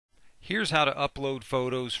Here's how to upload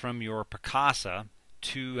photos from your Picasa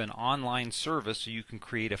to an online service so you can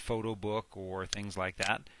create a photo book or things like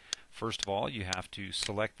that. First of all, you have to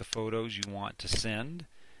select the photos you want to send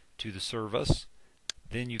to the service.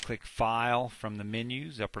 Then you click File from the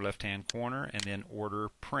menus, upper left hand corner, and then Order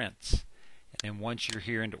Prints. And then once you're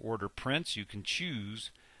here into Order Prints, you can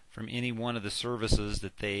choose from any one of the services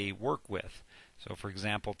that they work with. So for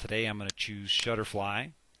example, today I'm going to choose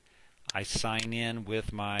Shutterfly. I sign in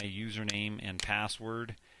with my username and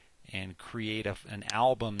password and create an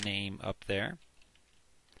album name up there.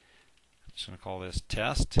 I'm just going to call this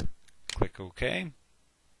Test. Click OK,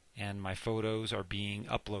 and my photos are being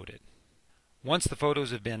uploaded. Once the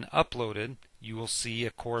photos have been uploaded, you will see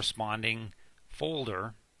a corresponding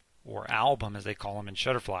folder, or album as they call them in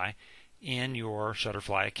Shutterfly, in your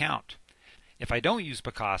Shutterfly account. If I don't use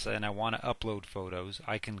Picasa and I want to upload photos,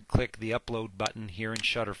 I can click the upload button here in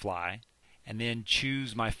Shutterfly and then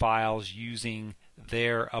choose my files using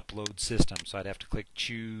their upload system. So I'd have to click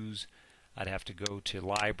Choose, I'd have to go to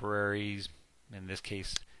Libraries, in this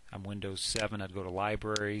case I'm Windows 7, I'd go to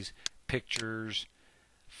Libraries, Pictures,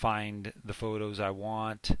 find the photos I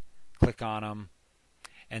want, click on them,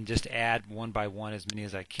 and just add one by one as many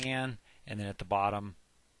as I can, and then at the bottom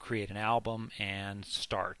create an album and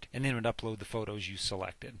start, and then it would upload the photos you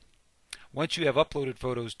selected. Once you have uploaded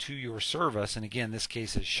photos to your service, and again this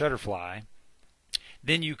case is Shutterfly,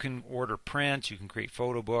 then you can order prints, you can create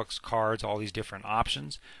photo books, cards, all these different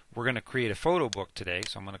options. We're going to create a photo book today,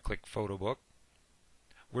 so I'm going to click Photo Book.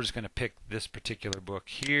 We're just going to pick this particular book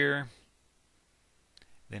here.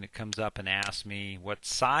 Then it comes up and asks me what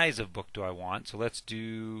size of book do I want. So let's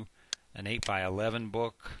do an 8 by 11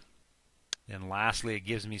 book. Then lastly, it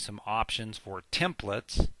gives me some options for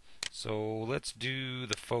templates. So let's do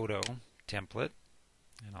the photo template.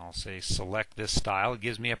 And I'll say select this style. It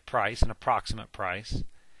gives me a price, an approximate price.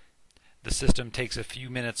 The system takes a few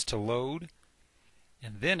minutes to load.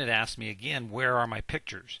 And then it asks me again, where are my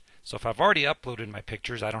pictures? So if I've already uploaded my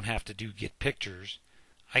pictures, I don't have to do Get Pictures.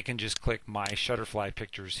 I can just click My Shutterfly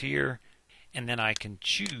Pictures here, and then I can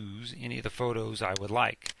choose any of the photos I would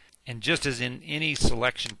like. And just as in any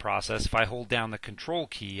selection process, if I hold down the Control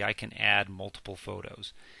key, I can add multiple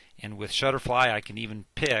photos. And with Shutterfly, I can even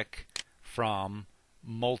pick from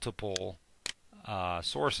multiple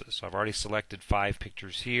sources. So I've already selected 5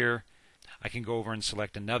 pictures here. I can go over and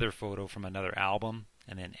select another photo from another album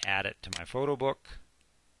and then add it to my photo book.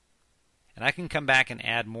 And I can come back and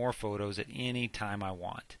add more photos at any time I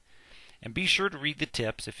want. And be sure to read the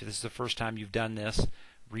tips. If this is the first time you've done this,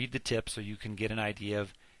 read the tips so you can get an idea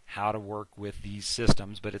of how to work with these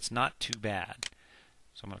systems, but it's not too bad.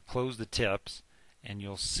 So I'm going to close the tips, and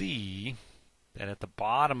you'll see that at the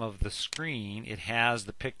bottom of the screen it has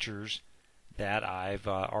the pictures that I've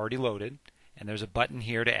already loaded, and there's a button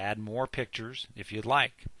here to add more pictures if you'd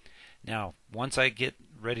like. Now once I get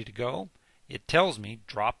ready to go, it tells me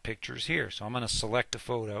drop pictures here. So I'm going to select a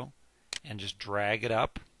photo and just drag it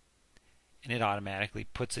up, and it automatically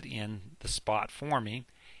puts it in the spot for me.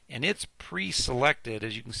 And it's pre-selected,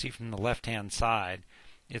 as you can see from the left hand side,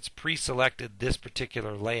 it's pre-selected this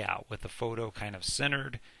particular layout with the photo kind of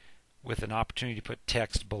centered with an opportunity to put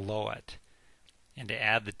text below it. And to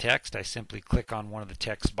add the text, I simply click on one of the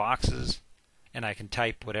text boxes and I can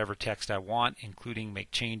type whatever text I want, including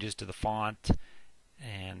make changes to the font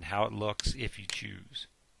and how it looks if you choose.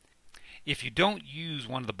 If you don't use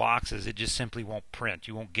one of the boxes, it just simply won't print.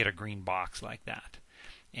 You won't get a green box like that.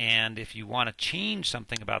 And if you want to change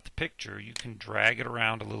something about the picture, you can drag it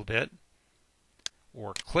around a little bit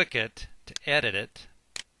or click it to edit it.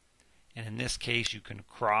 And in this case, you can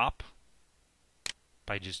crop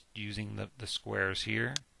by just using the squares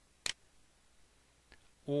here.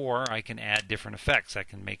 Or I can add different effects. I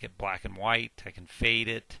can make it black and white. I can fade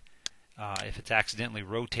it. If it's accidentally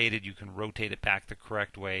rotated, you can rotate it back the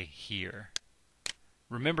correct way here.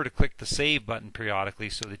 Remember to click the Save button periodically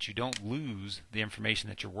so that you don't lose the information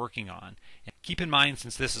that you're working on. And keep in mind,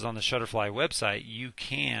 since this is on the Shutterfly website, you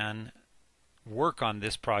can work on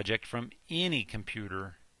this project from any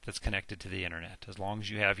computer that's connected to the internet, as long as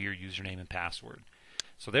you have your username and password.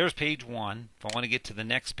 So there's page 1. If I want to get to the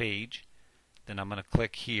next page, then I'm going to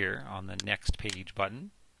click here on the Next Page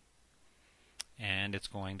button, and it's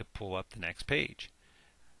going to pull up the next page.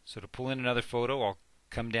 So to pull in another photo, I'll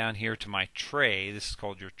come down here to my tray. This is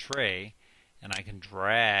called your tray, and I can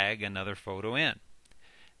drag another photo in.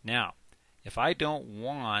 Now, if I don't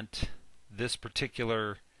want this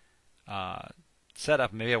particular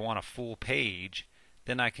setup, maybe I want a full page,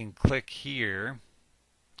 then I can click here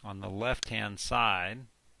on the left hand side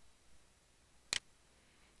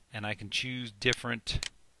and I can choose different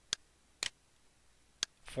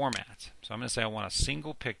formats. So I'm going to say I want a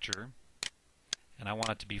single picture and I want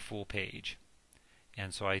it to be full page.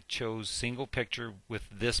 And so I chose single picture with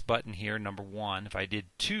this button here, number 1. If I did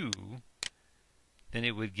 2, then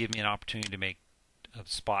it would give me an opportunity to make a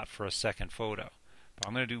spot for a second photo. But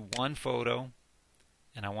I'm going to do 1 photo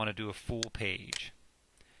and I want to do a full page.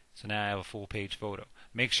 So now I have a full page photo.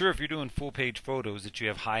 Make sure if you're doing full page photos that you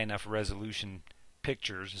have high enough resolution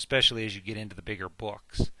pictures, especially as you get into the bigger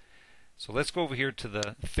books. So let's go over here to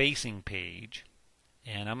the facing page,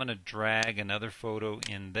 and I'm going to drag another photo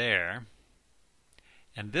in there.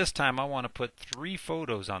 And this time I want to put 3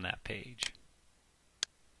 photos on that page.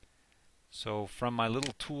 So from my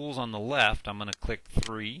little tools on the left, I'm going to click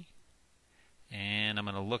 3, and I'm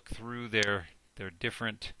going to look through their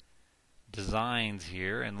different designs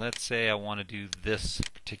here, and let's say I want to do this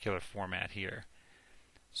particular format here.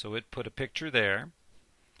 So it put a picture there,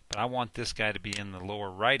 but I want this guy to be in the lower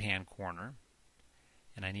right hand corner,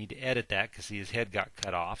 and I need to edit that because his head got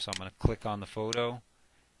cut off. So I'm going to click on the photo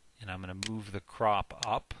and I'm going to move the crop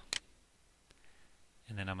up,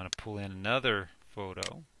 and then I'm going to pull in another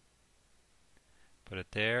photo, put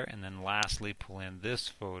it there, and then lastly pull in this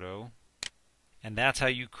photo. And that's how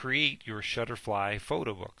you create your Shutterfly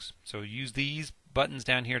photo books. So use these buttons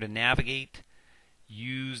down here to navigate.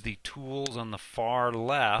 Use the tools on the far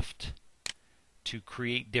left to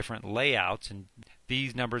create different layouts. And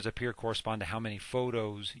these numbers up here correspond to how many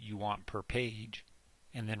photos you want per page.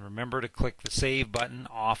 And then remember to click the Save button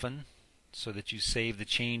often so that you save the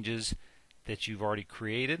changes that you've already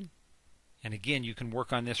created. And again, you can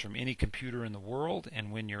work on this from any computer in the world.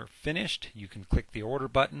 And when you're finished, you can click the Order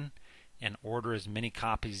button and order as many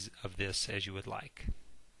copies of this as you would like.